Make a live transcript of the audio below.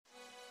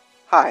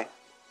Hi,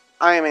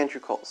 I am Andrew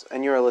Coles,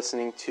 and you are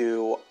listening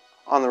to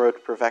On the Road to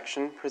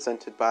Perfection,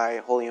 presented by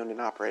Wholly Owned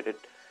and Operated,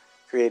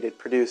 created,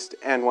 produced,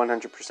 and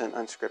 100%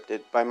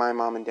 unscripted by my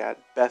mom and dad,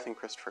 Beth and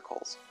Christopher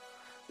Coles.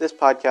 This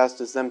podcast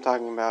is them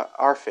talking about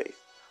our faith,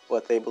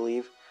 what they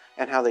believe,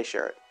 and how they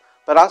share it,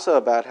 but also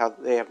about how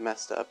they have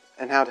messed up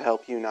and how to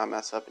help you not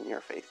mess up in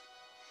your faith.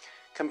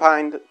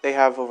 Combined, they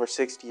have over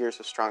 60 years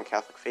of strong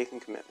Catholic faith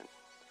and commitment.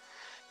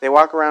 They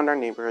walk around our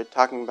neighborhood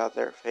talking about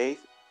their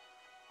faith,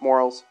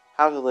 morals,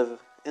 how to live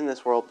in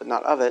this world but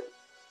not of it,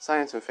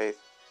 science and faith,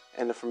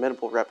 and a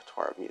formidable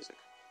repertoire of music.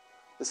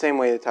 The same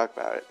way they talk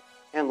about it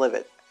and live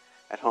it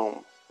at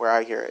home, where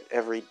I hear it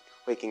every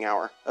waking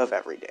hour of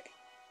every day.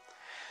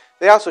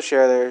 They also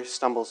share their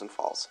stumbles and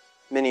falls,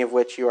 many of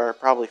which you are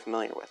probably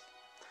familiar with.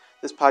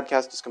 This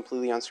podcast is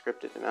completely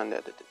unscripted and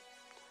unedited,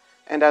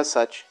 and as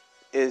such,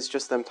 is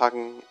just them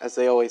talking as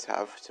they always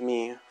have to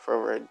me for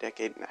over a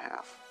decade and a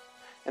half.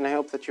 And I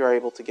hope that you are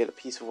able to get a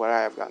piece of what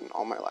I have gotten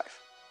all my life.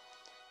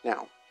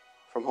 Now,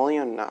 from Wholly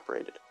Owned and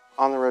Operated,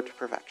 On the Road to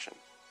Perfection,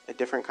 a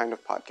different kind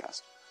of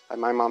podcast by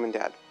my mom and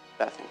dad,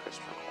 Beth and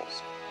Christopher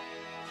Coles.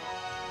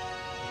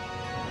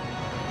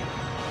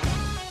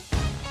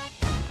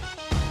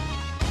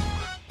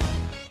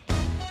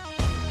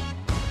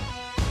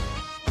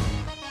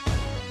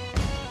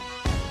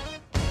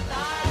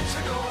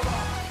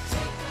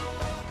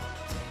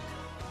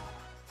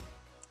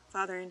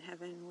 Father in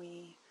heaven,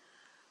 we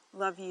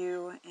love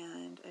you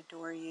and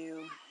adore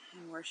you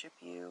and worship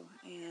you,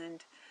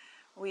 and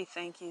we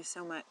thank you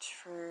so much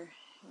for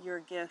your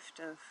gift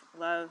of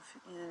love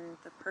in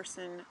the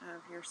person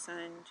of your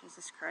Son,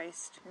 Jesus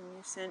Christ, whom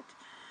you sent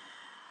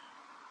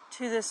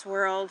to this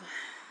world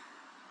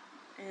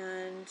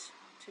and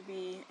to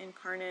be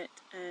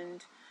incarnate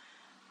and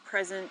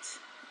present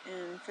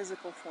in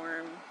physical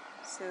form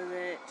so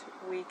that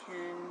we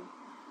can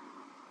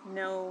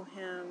know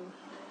him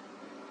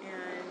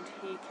and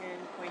he can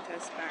point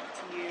us back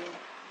to you.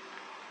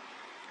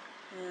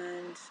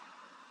 And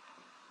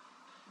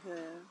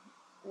the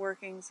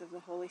workings of the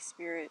Holy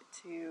Spirit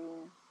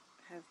to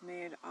have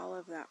made all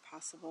of that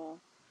possible.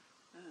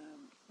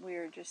 We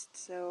are just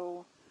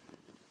so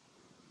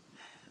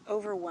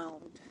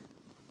overwhelmed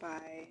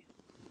by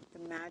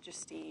the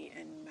majesty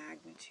and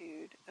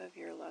magnitude of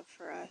your love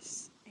for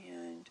us,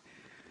 and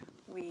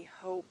we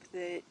hope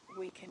that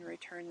we can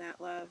return that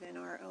love in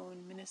our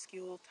own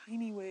minuscule,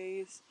 tiny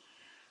ways,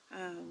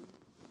 and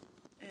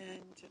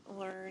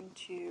learn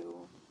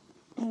to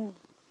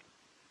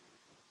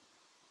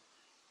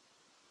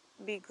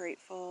be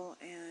grateful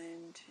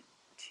and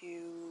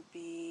to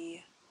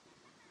be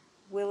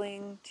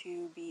willing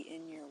to be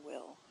in your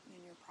will,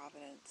 in your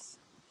providence,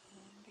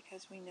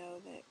 because we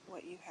know that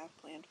what you have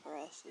planned for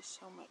us is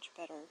so much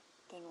better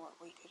than what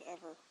we could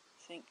ever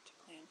think to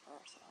plan for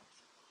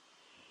ourselves.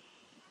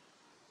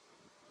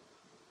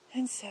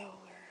 And so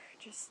we're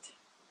just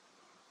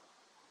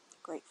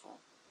grateful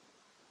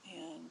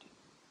and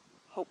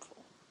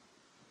hopeful,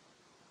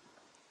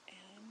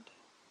 and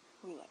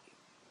we love you.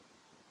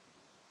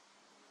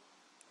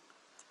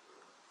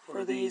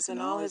 For these and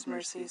all his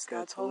mercies,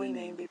 God's holy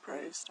name be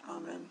praised.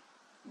 Amen.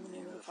 In the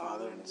name of the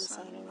Father, and of the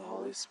Son, and of the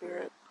Holy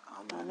Spirit.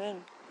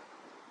 Amen.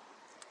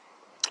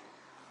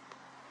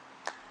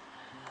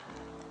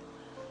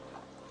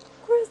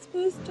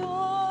 Christmas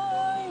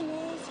time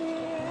is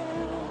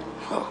here.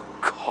 Oh,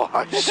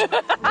 gosh.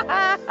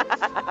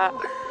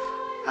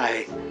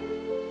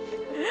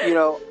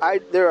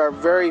 There are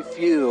very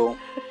few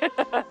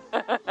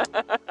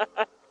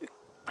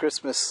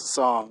Christmas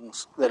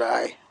songs that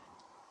I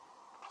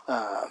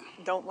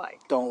Don't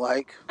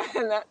like.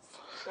 And that's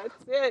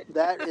it.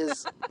 That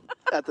is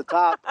at the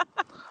top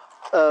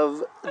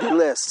of the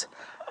list.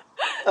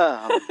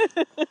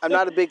 I'm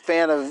not a big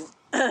fan of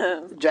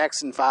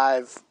Jackson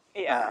 5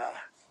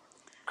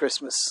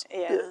 Christmas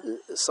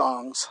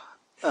songs.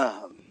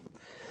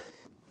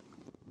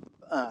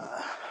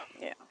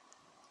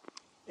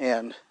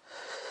 And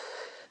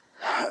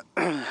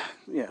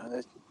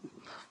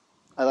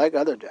I like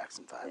other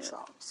Jackson 5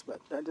 songs, but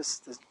the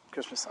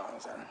Christmas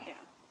songs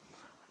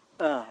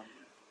are.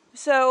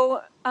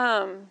 So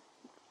why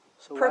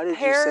did you say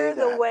prepare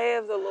that? the way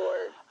of the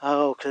Lord.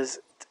 Oh, because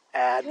it's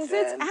Advent.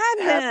 Because it's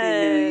Advent.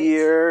 Happy New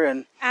Year.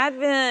 And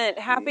Advent,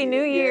 Happy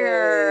New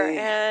Year,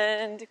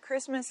 and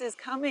Christmas is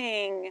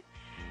coming.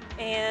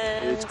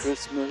 And it's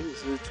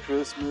Christmas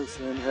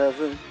in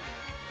heaven.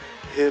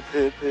 Hip,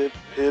 hip, hip,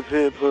 hip,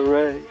 hip,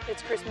 hooray.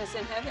 It's Christmas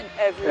in heaven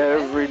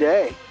every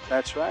day.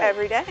 That's right.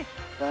 Every day.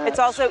 It's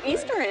also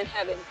Easter in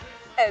heaven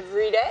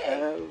every day.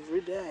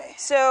 Every day.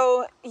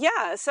 So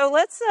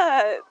let's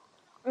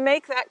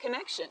make that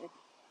connection.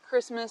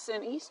 Christmas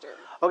and Easter.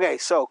 Okay,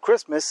 so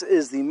Christmas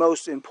is the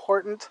most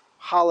important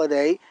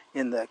holiday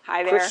in the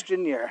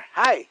Christian year.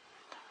 Hi.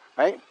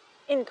 Right?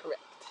 Incorrect.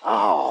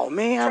 Oh,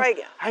 man. Try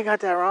again. I got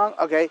that wrong.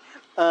 Okay.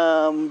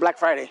 Black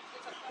Friday.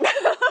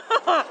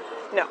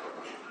 No.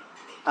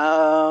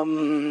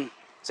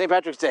 St.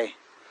 Patrick's Day.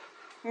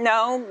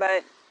 No,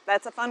 but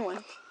that's a fun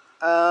one.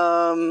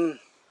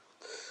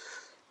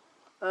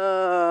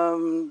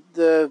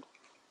 The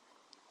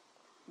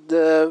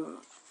the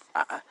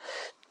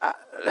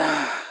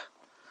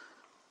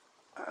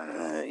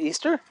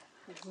Easter?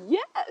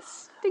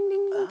 Yes. Ding,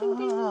 ding, ding, ding,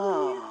 ding.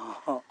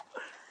 Oh.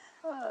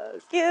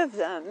 Give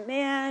the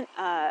man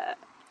a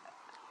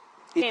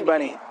Easter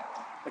Bunny. cane.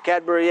 A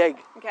Cadbury egg.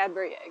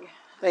 Cadbury egg.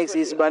 Thanks,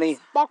 Easter Bunny.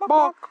 Bok,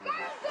 bok.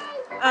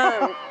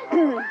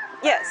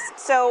 Yes,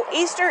 so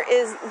Easter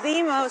is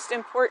the most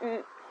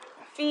important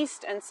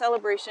feast and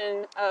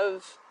celebration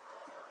of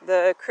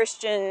the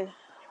Christians.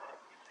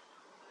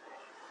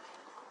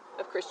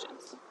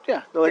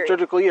 Yeah, the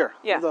liturgical year.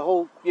 Yeah. The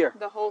whole year.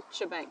 The whole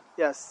shebang.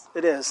 Yes,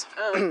 it is.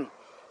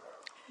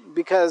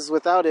 Because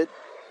without it,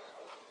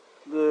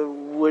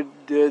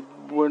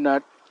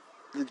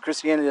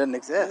 Christianity doesn't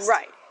exist.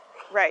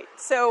 Right.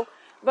 So,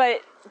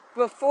 but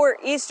before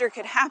Easter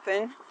could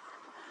happen,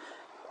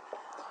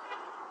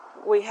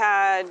 we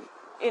had,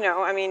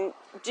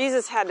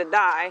 Jesus had to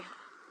die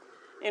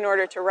in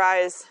order to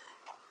rise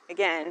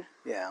again.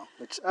 Yeah,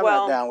 which I'm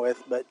not down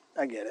with, but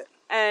I get it.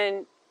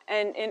 And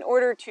in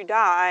order to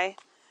die,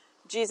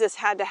 Jesus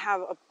had to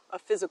have a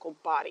physical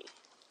body.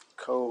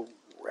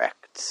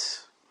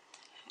 Correct.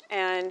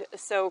 And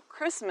so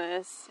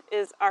Christmas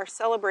is our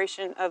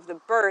celebration of the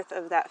birth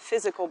of that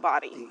physical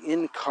body. The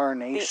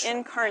incarnation.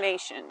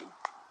 Incarnation.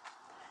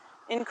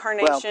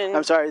 Well,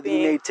 I'm sorry, the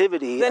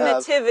nativity. The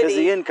nativity. Because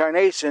the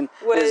incarnation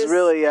is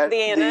really at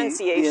the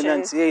Annunciation. The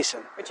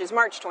Annunciation. Which is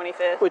March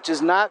 25th. Which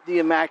is not the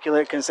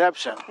Immaculate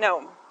Conception.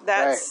 No,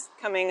 that's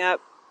coming up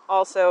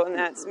also, and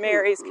that's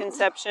Mary's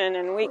conception,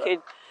 and we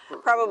could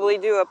probably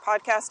do a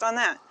podcast on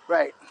that.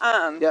 Right.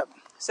 Yep.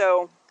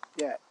 So.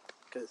 Yeah,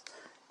 because.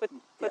 Put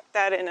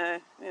that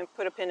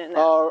put a pin in that.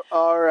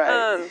 All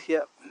right.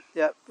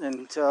 Yep.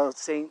 Until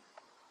St.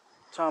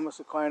 Thomas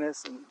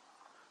Aquinas and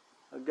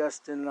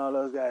Augustine and all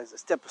those guys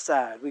step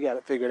aside. We got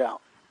it figured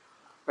out.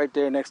 Right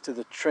there next to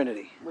the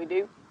Trinity. We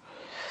do?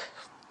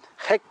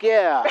 Heck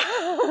yeah.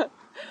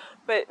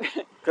 But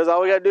because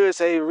all we got to do is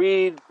say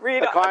read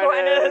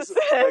Aquinas.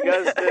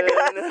 Augustine.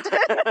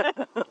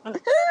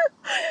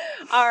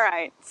 All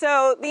right.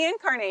 So the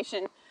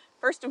incarnation.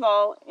 First of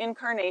all,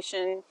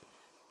 incarnation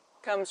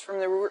comes from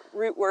the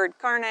root word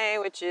carne,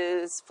 which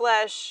is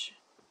flesh.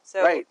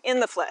 So in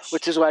the flesh.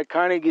 Which is why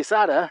carne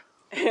guisada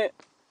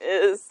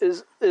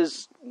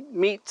is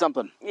meat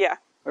something. Yeah.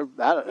 Or,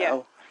 I don't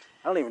know.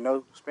 I don't even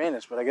know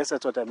Spanish, but I guess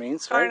that's what that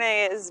means. Carne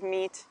is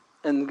meat.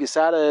 And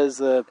guisada is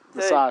the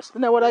sauce.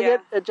 Isn't that what I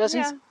get at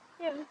Jesse's?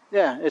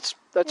 Yeah.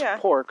 That's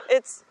pork.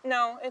 It's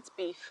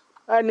beef.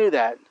 I knew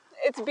that.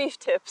 It's beef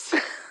tips.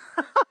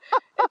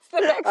 It's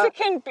the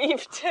Mexican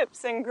beef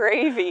tips and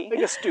gravy.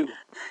 Like a stew.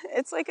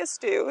 It's like a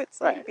stew.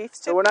 It's like beef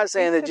tips. So we're not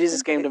saying that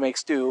Jesus came to make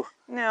stew.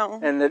 No.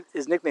 And that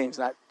his nickname's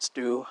not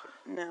Stew.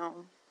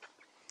 No.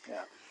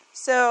 Yeah.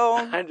 So.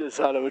 I just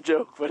thought of a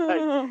joke, but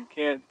I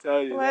can't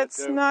tell you.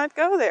 Let's not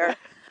go there.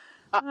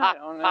 I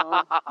don't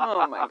know.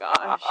 Oh my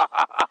gosh.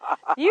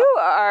 You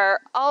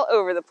are all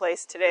over the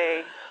place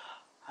today.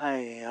 I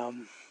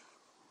am.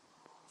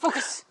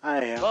 Focus.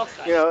 I am.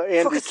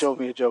 Andy told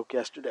me a joke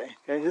yesterday.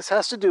 Okay, this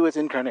has to do with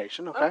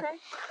incarnation. Okay.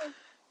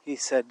 He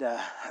said.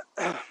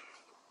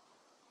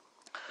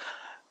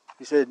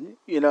 He said,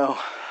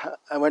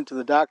 I went to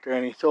the doctor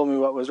and he told me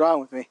what was wrong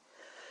with me.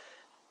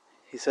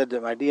 He said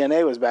that my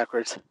DNA was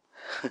backwards,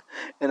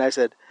 and I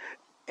said,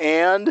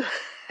 and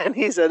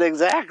he said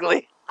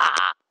exactly.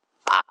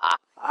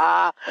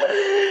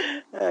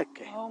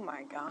 Okay. Oh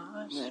my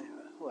gosh. Yeah,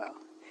 well,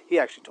 he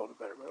actually told it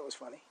better, but it was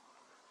funny.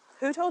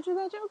 Who told you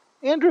that joke?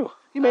 Andrew.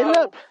 He made it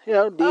up.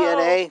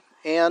 DNA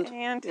and.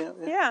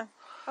 Yeah.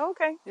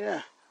 Okay.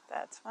 Yeah.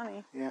 That's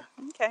funny. Yeah.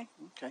 Okay.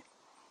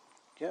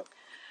 Yep.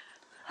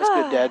 That's a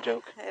good dad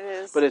joke. It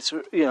is. But it's,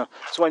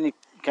 it's one you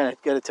kind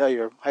of got to tell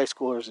your high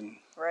schoolers and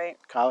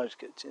college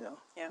kids,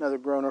 another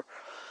groaner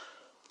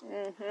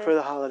for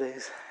the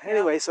holidays.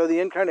 Anyway, so the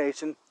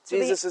incarnation,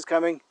 Jesus is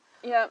coming.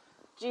 Yeah.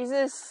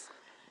 Jesus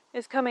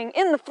is coming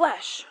in the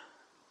flesh.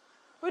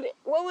 What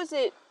was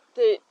it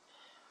that,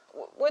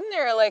 wasn't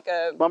there like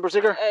a bumper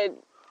sticker? An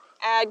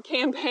ad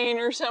campaign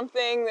or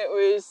something that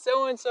was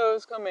so-and-so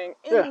is coming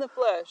in the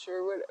flesh,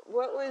 or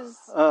what was...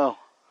 Oh.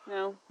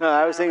 No,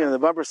 I was thinking of the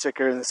bumper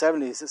sticker in the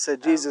 70s that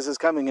said Jesus is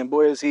coming, and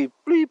boy is he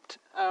bleeped.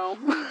 Oh.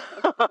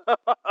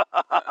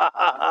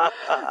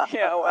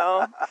 Yeah,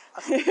 well,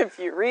 if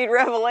you read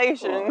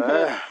Revelation.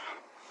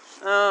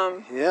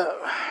 Yeah.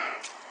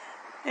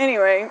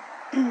 Anyway,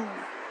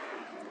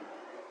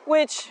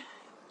 which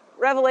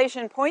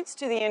Revelation points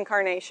to the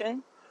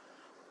incarnation.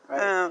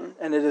 Right.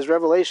 And it is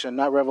revelation,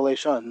 not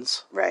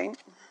revelations. Right.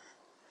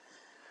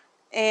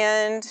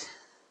 And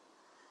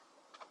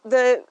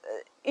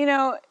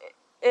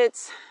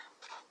it's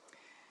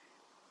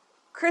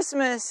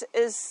Christmas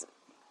is,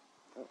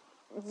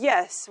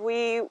 yes,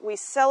 we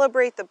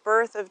celebrate the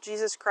birth of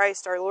Jesus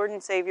Christ, our Lord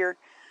and Savior,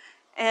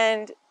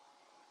 and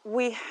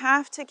we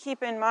have to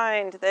keep in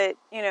mind that,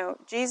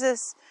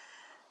 Jesus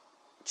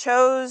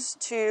chose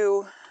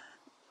to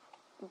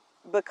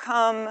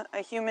become a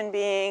human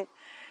being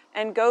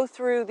and go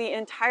through the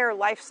entire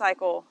life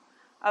cycle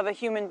of a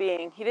human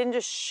being. He didn't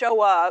just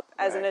show up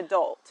as an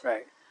adult.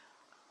 Right.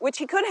 which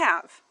he could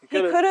have. He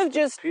could've could have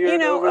just,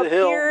 appeared over the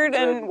hill appeared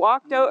and and said,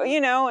 walked over,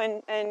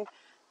 and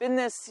been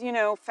this,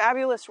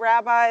 fabulous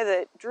rabbi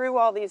that drew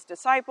all these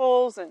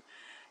disciples, and,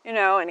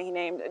 and he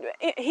named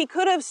it. He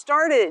could have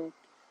started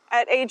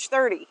at age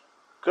 30,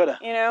 Coulda.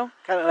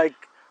 Kind of like,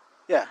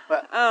 yeah.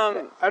 But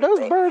are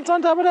those birds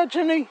on top of that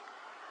chimney?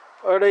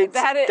 Or are they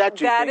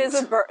statue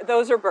things?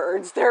 Those are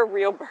birds. They're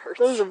real birds.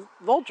 Those are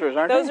vultures,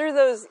 aren't Those they? are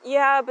those,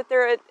 yeah, but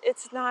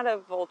it's not a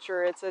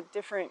vulture. It's a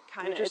different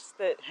kind They're just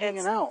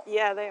hanging out.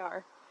 Yeah, they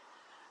are.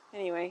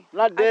 Anyway.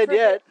 Not dead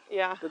yet.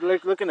 Yeah. But they're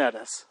looking at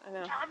us. I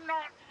know. I'm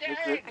not dead.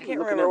 I can't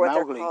remember what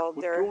they're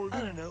called.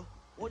 I don't know.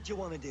 What do you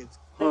want to do?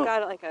 They've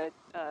got like a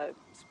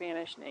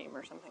Spanish name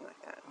or something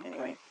like that. Okay.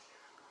 Anyway.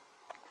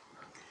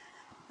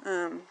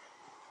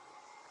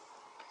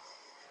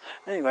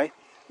 Anyway.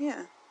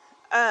 Yeah.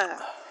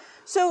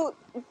 So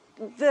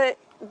the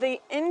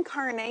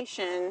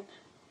incarnation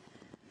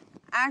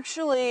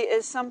actually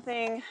is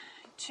something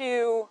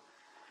to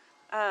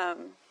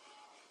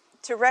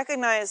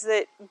recognize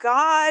that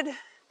God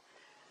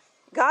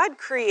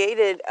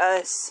created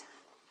us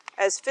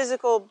as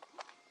physical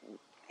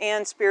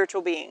and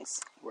spiritual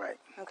beings. Right.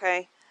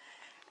 Okay?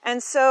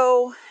 And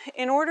so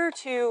in order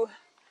to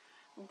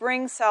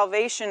bring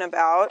salvation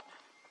about,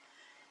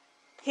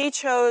 he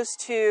chose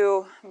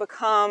to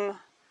become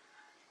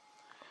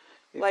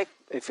like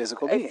a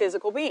physical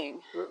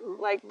being,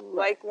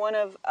 like one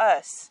of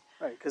us.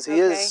 Right, because he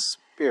is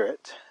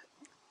spirit,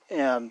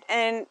 and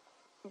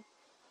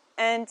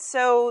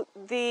so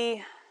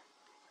I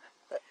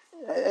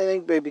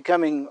think by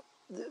becoming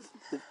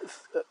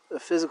a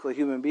physical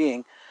human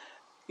being,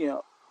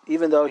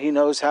 even though he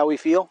knows how we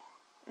feel,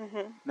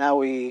 now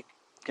we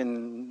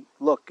can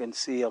look and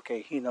see.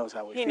 Okay, he knows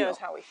how we feel. He knows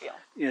how we feel.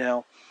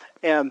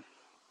 And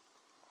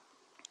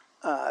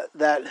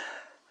that.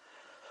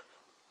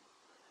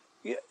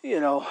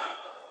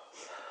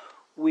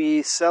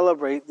 We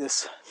celebrate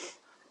this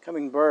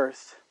coming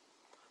birth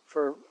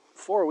for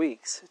 4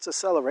 weeks. It's a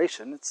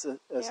celebration. It's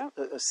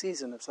a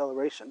season of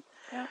celebration,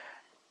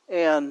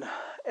 and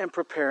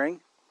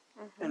preparing,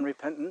 and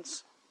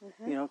repentance.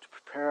 To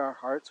prepare our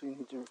hearts, we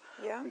need to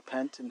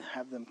repent and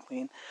have them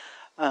clean.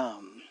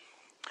 But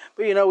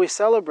we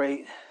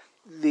celebrate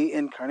the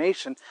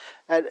incarnation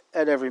at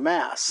every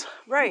Mass.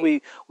 Right.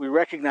 We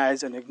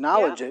recognize and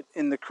acknowledge it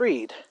in the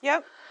Creed.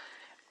 Yep.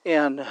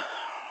 And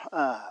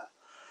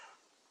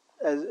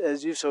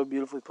as you so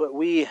beautifully put,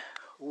 we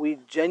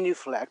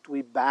genuflect,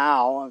 we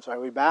bow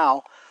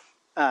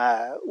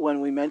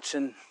when we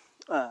mention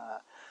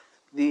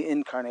the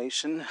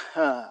incarnation,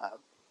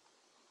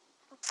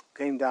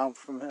 came down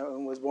from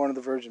heaven, was born of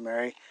the Virgin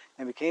Mary,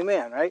 and became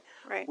man, right?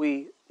 Right.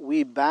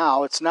 We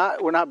bow.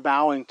 We're not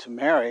bowing to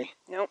Mary.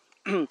 Nope.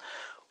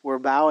 We're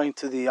bowing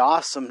to the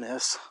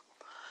awesomeness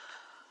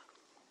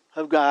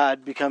of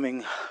God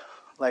becoming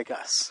like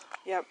us.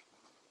 Yep.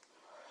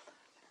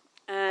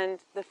 And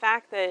the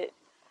fact that,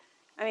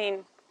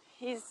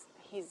 he's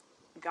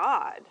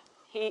God.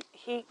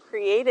 He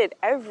created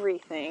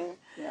everything.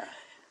 Yeah.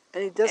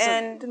 And he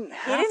didn't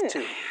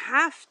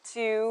have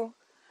to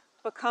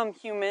become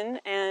human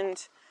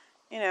and,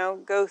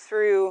 go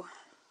through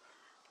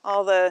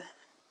all the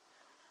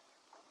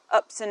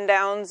ups and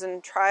downs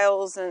and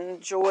trials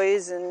and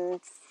joys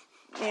and,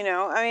 He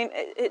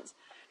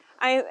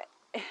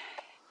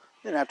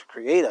didn't have to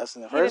create us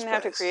in the first place. He didn't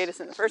have to create us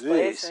in the first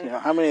place. And,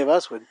 how many of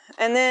us would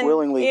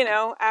willingly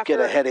get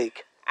a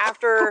headache?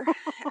 After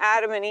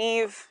Adam and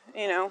Eve,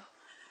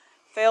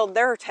 failed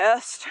their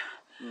test,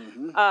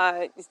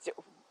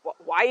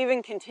 why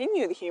even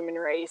continue the human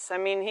race?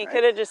 He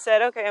could have just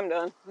said, okay, I'm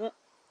done.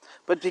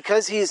 But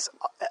because he's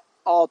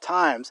all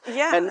times.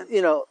 Yeah. And,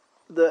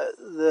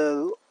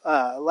 the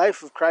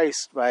Life of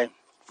Christ by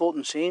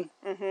Fulton Sheen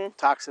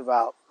talks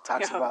about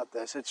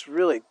this. It's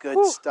really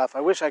good stuff.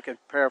 I wish I could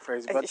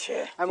paraphrase it, but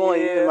I'm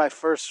only in my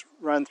first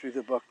run through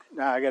the book.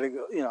 Now I got to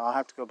go. I'll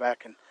have to go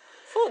back and.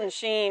 Fulton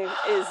Sheen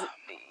is,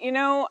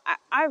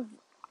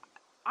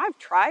 I've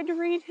tried to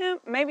read him.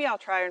 Maybe I'll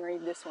try and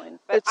reid this one,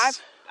 but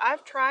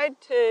I've tried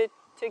to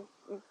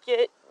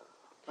get.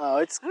 Oh,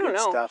 it's good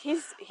stuff.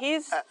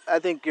 He's. I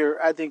think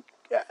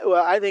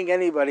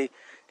anybody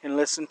can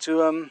listen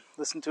to him,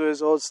 listen to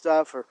his old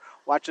stuff, or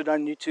watch it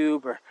on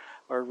YouTube,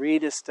 or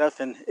read his stuff,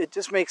 and it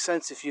just makes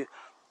sense if you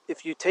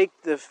take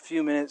the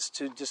few minutes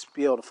to just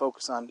be able to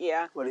focus on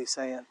what he's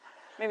saying.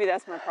 Maybe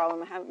that's my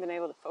problem. I haven't been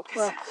able to focus.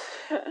 Well,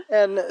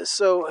 and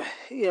so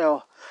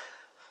the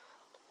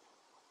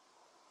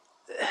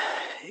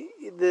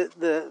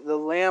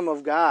Lamb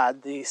of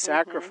God, the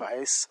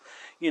sacrifice,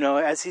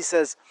 as he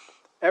says,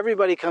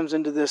 everybody comes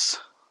into this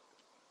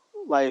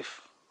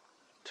life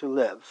to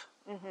live.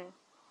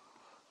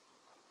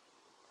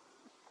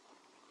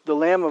 The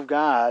Lamb of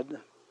God,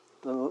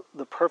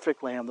 the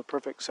perfect Lamb, the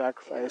perfect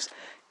sacrifice,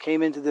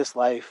 came into this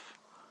life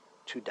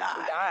to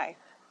die.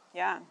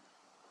 Yeah.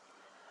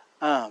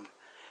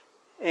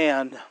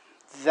 And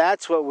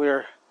that's what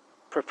we're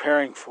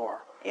preparing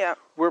for. Yeah.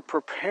 We're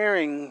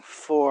preparing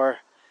for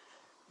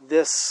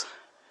this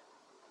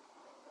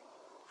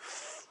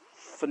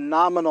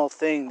phenomenal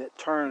thing that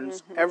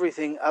turns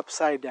everything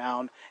upside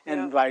down,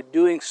 and by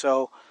doing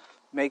so,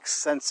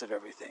 makes sense of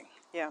everything.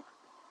 Yeah.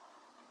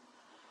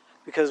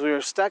 Because we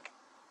are stuck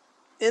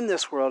in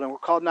this world, and we're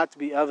called not to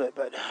be of it,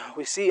 but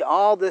we see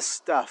all this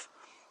stuff,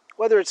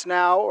 whether it's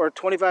now or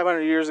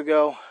 2,500 years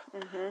ago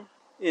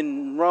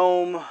in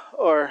Rome,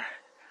 or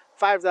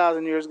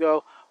 5,000 years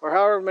ago, or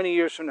however many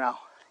years from now,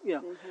 you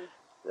know.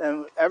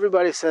 And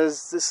everybody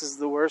says this is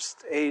the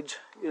worst age,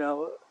 you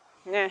know.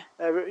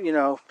 You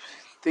know,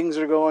 things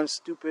are going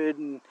stupid,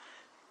 and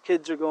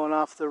kids are going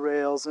off the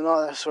rails, and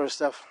all that sort of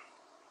stuff.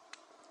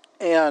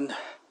 And,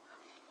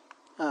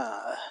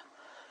 but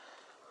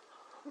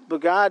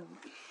God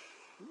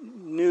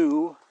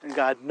knew, and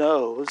God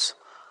knows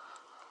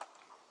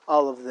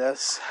all of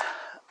this.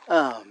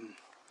 And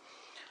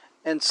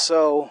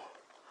so,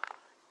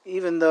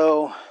 even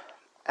though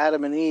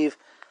Adam and Eve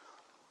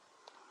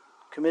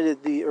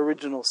committed the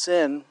original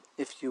sin,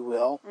 if you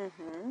will,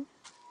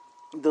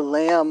 the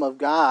Lamb of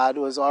God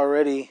was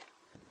already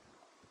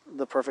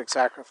the perfect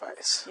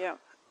sacrifice. Yeah.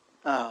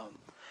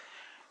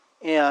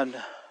 And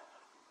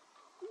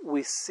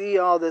we see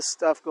all this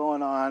stuff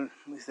going on.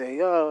 We say,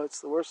 oh,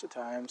 it's the worst of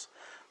times.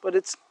 But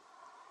it's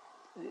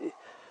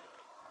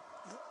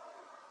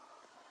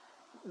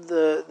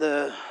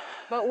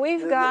But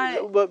we've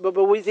got...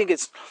 But we think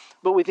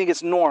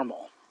it's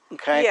normal.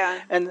 Okay?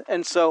 Yeah.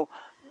 And so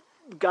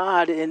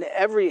God in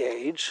every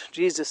age,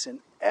 Jesus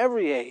in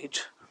every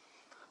age,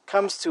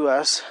 comes to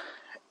us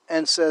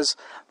and says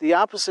the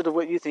opposite of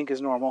what you think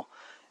is normal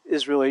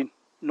is really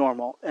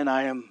normal, and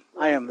I am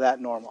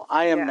that normal.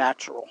 I am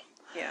natural.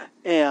 Yeah.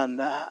 And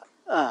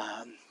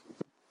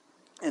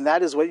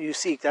that is what you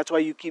seek. That's why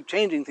you keep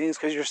changing things,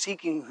 because you're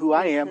seeking who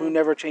I am, who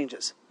never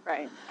changes.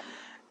 Right.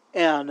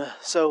 And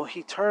so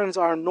he turns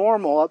our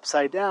normal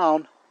upside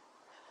down,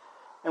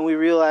 and we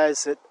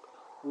realize that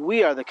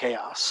we are the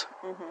chaos.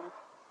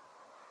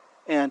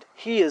 And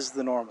he is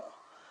the normal.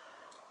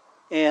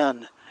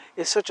 And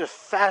it's such a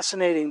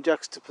fascinating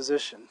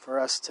juxtaposition for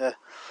us to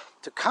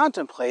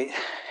contemplate.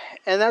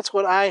 And that's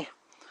what I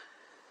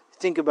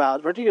think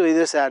about, particularly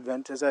this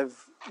Advent, as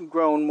I've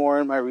grown more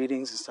in my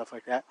readings and stuff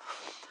like that.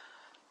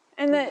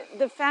 And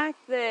the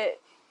fact that,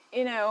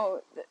 you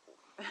know,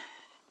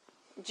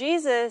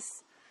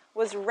 Jesus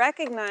was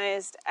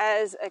recognized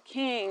as a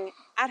king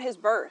at his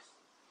birth.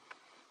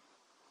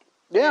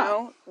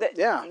 Yeah. You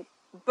know,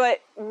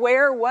 But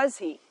where was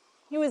he?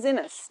 He was in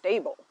a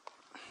stable,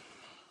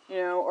 you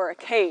know, or a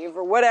cave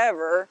or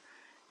whatever.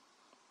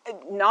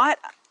 Not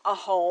a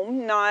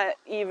home, not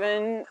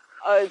even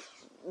a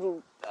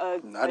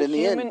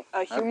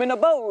human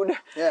abode.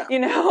 Yeah. You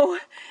know?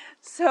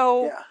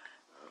 So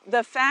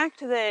the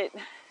fact that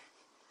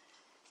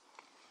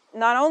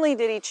not only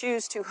did he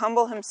choose to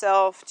humble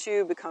himself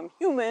to become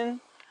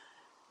human,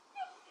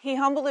 he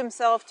humbled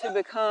himself to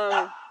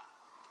become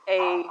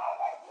a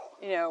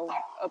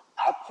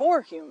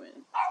poor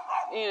human,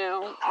 you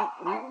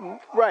know.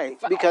 Right,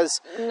 because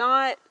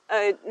not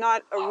a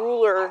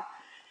ruler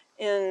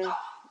in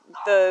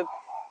the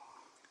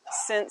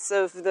sense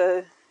of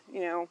the,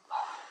 you know,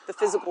 the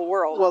physical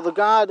world. Well, the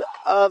God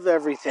of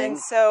everything, and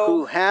so,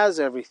 who has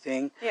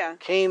everything, yeah,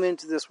 came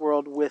into this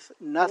world with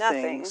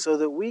nothing, so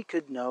that we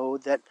could know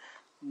that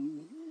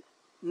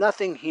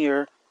nothing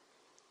here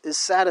is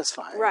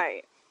satisfying.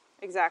 Right,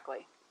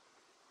 exactly.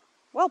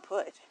 Well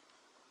put.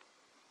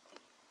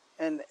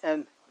 And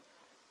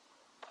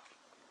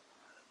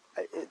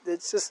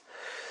it's just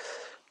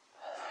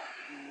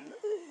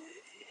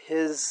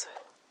his...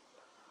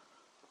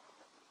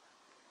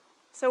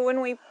 So when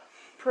we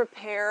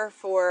prepare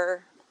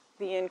for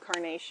the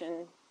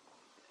incarnation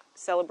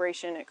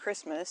celebration at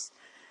Christmas,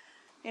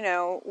 you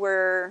know,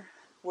 we're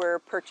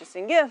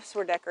purchasing gifts,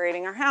 we're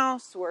decorating our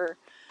house, we're,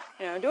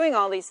 you know, doing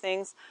all these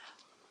things.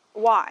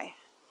 Why?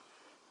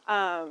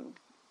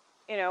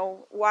 You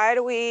know, why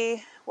do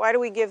we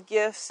give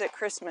gifts at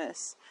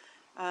Christmas?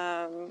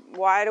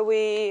 Why do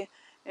we,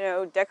 you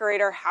know, decorate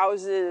our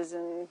houses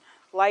and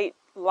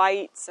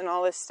lights and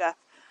all this stuff?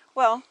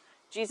 Well,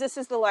 Jesus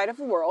is the light of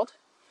the world.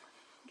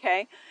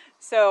 Okay,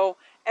 so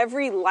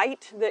every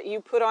light that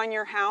you put on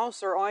your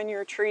house or on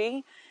your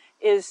tree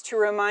is to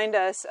remind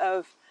us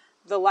of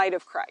the light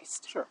of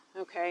Christ. Sure.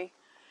 Okay.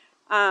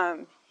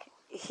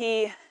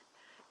 He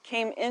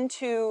came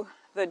into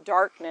the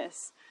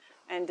darkness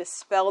and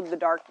dispelled the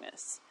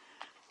darkness.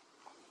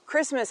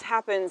 Christmas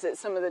happens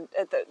at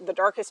the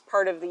darkest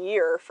part of the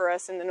year for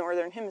us in the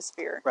Northern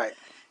Hemisphere. Right.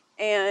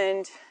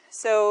 And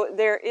so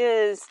there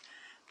is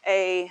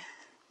a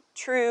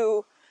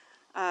true...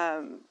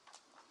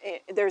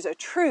 there's a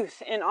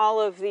truth in all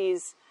of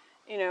these,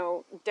 you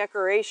know,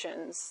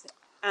 decorations.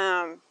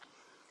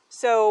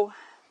 So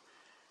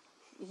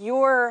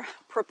you're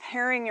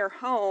preparing your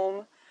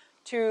home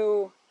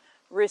to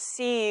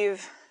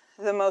receive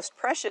the most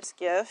precious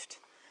gift,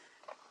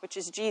 which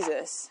is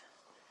Jesus.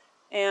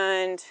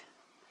 And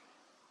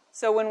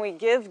so when we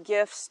give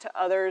gifts to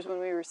others, when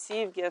we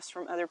receive gifts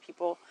from other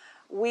people,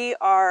 we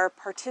are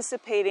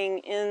participating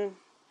in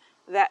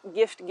that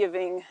gift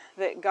giving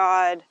that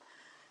God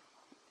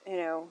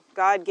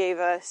gave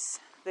us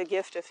the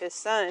gift of his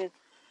son.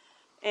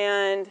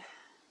 And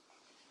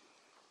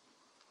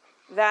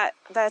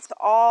that's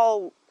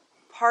all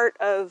part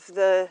of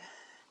the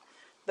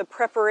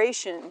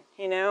preparation,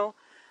 you know.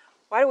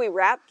 Why do we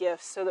wrap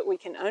gifts? So that we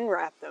can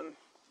unwrap them,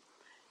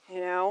 you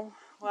know.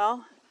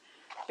 Well,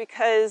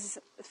 because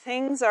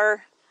things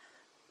are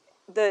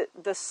the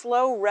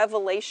slow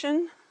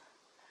revelation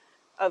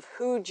of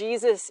who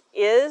Jesus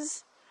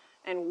is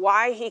and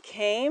why he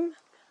came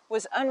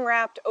was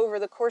unwrapped over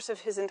the course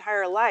of his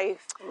entire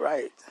life.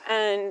 Right.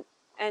 And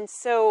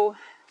so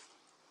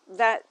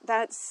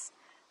that's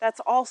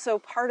also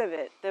part of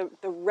it,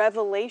 the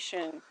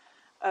revelation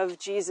of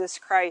Jesus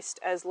Christ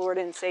as Lord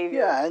and Savior.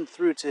 Yeah, and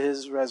through to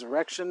his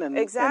resurrection and,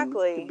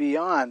 exactly. and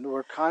beyond,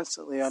 we're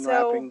constantly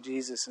unwrapping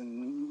Jesus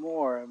and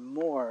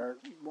more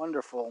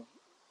wonderful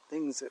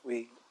things that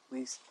we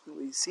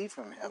see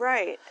from him.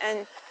 Right.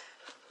 And,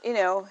 you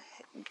know,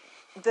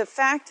 the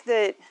fact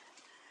that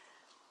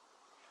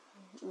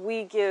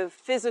we give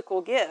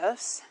physical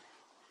gifts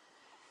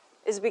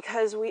is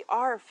because we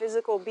are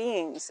physical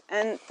beings.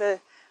 And the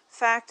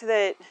fact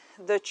that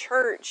the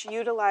church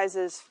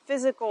utilizes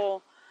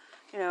physical,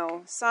 you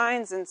know,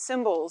 signs and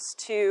symbols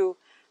to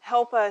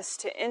help us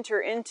to enter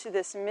into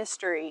this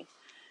mystery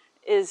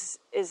is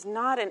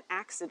not an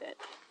accident.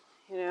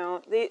 You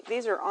know,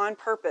 these are on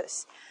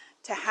purpose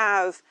to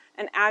have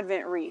an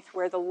Advent wreath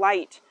where the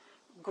light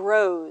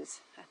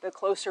grows the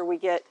closer we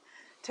get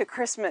to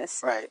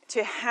Christmas. Right.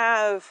 To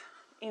have,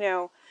 you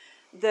know,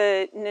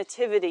 the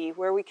nativity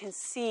where we can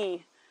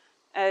see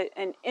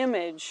an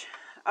image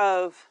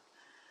of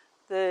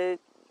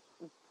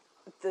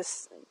this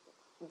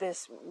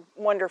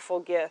wonderful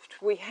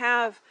gift. We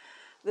have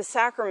the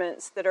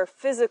sacraments that are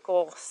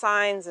physical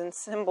signs and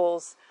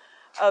symbols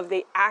of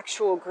the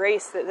actual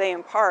grace that they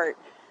impart.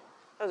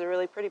 That was a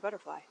really pretty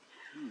butterfly.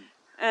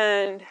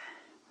 And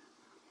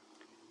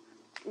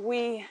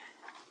we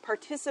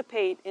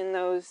participate in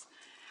those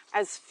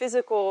as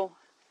physical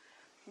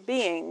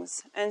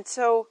beings. And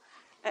so,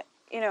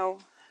 you know,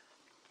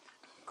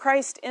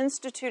 Christ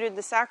instituted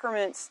the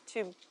sacraments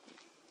to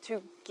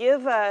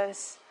give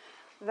us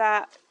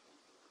that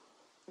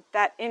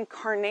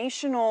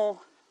incarnational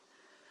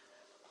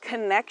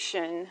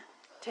connection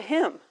to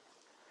him.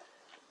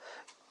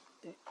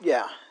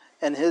 Yeah,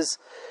 and his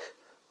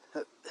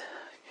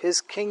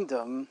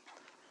kingdom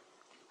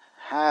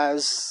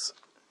has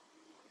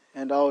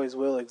and always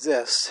will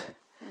exist.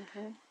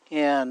 Mm-hmm.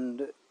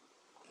 And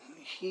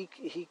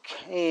he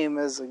came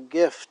as a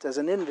gift, as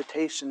an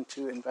invitation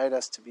to invite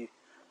us to be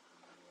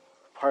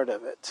part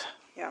of it.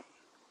 Yeah.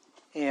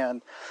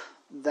 And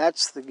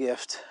that's the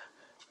gift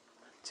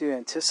to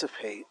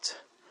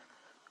anticipate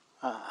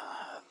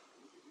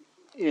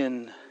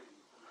in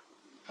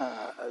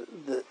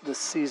the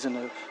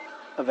season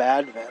of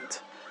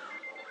Advent,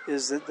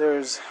 is that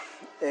there's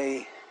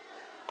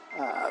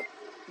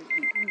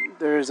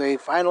a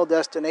final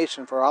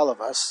destination for all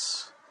of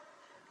us,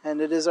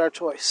 and it is our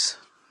choice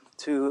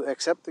to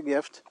accept the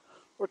gift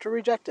or to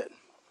reject it.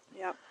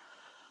 Yeah.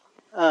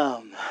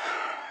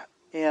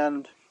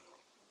 And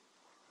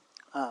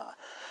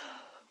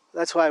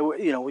that's why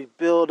we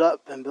build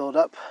up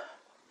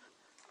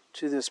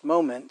to this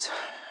moment,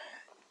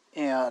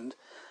 and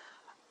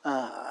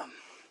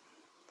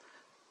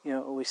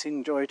we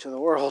sing "Joy to the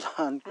World"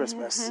 on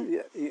Christmas.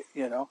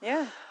 Mm-hmm.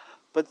 Yeah.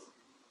 But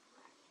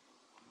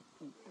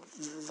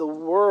the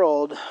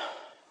world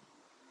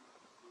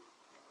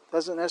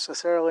doesn't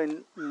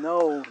necessarily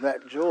know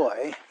that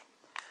joy,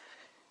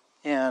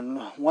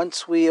 and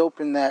once we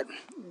open that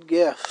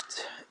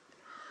gift,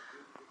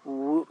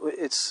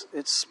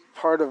 it's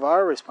part of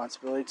our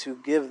responsibility to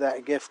give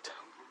that gift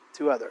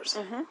to others.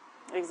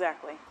 Mm-hmm.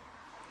 Exactly.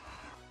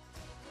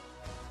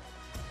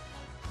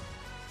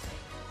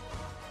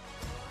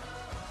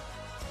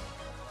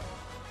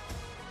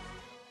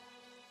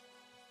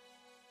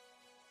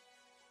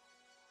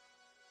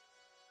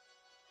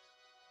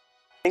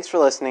 Thanks for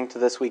listening to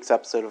this week's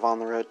episode of On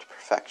the Road to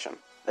Perfection,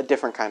 a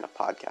different kind of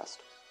podcast,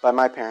 by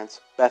my parents,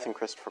 Beth and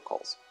Christopher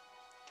Coles.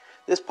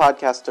 This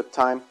podcast took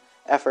time,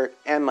 effort,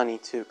 and money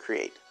to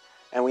create,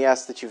 and we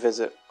ask that you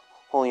visit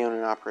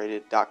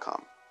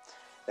holyownedandoperated.com.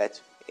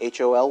 That's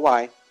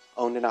HOLY,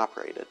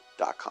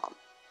 ownedandoperated.com,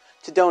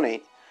 to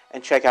donate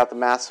and check out the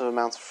massive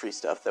amounts of free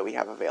stuff that we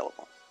have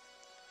available.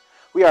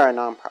 We are a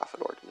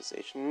nonprofit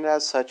organization, and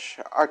as such,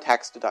 are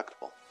tax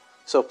deductible,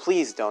 so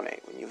please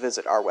donate when you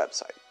visit our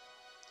website.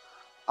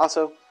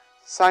 Also,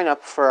 sign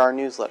up for our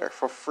newsletter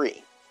for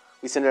free.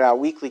 We send it out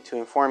weekly to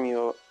inform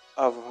you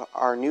of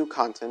our new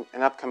content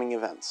and upcoming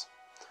events.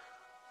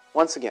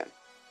 Once again,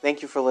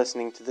 thank you for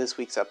listening to this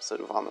week's episode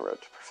of On the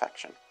Road to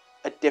Perfection,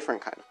 a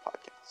different kind of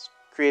podcast,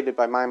 created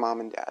by my mom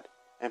and dad,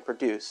 and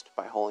produced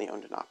by Wholly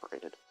Owned and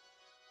Operated.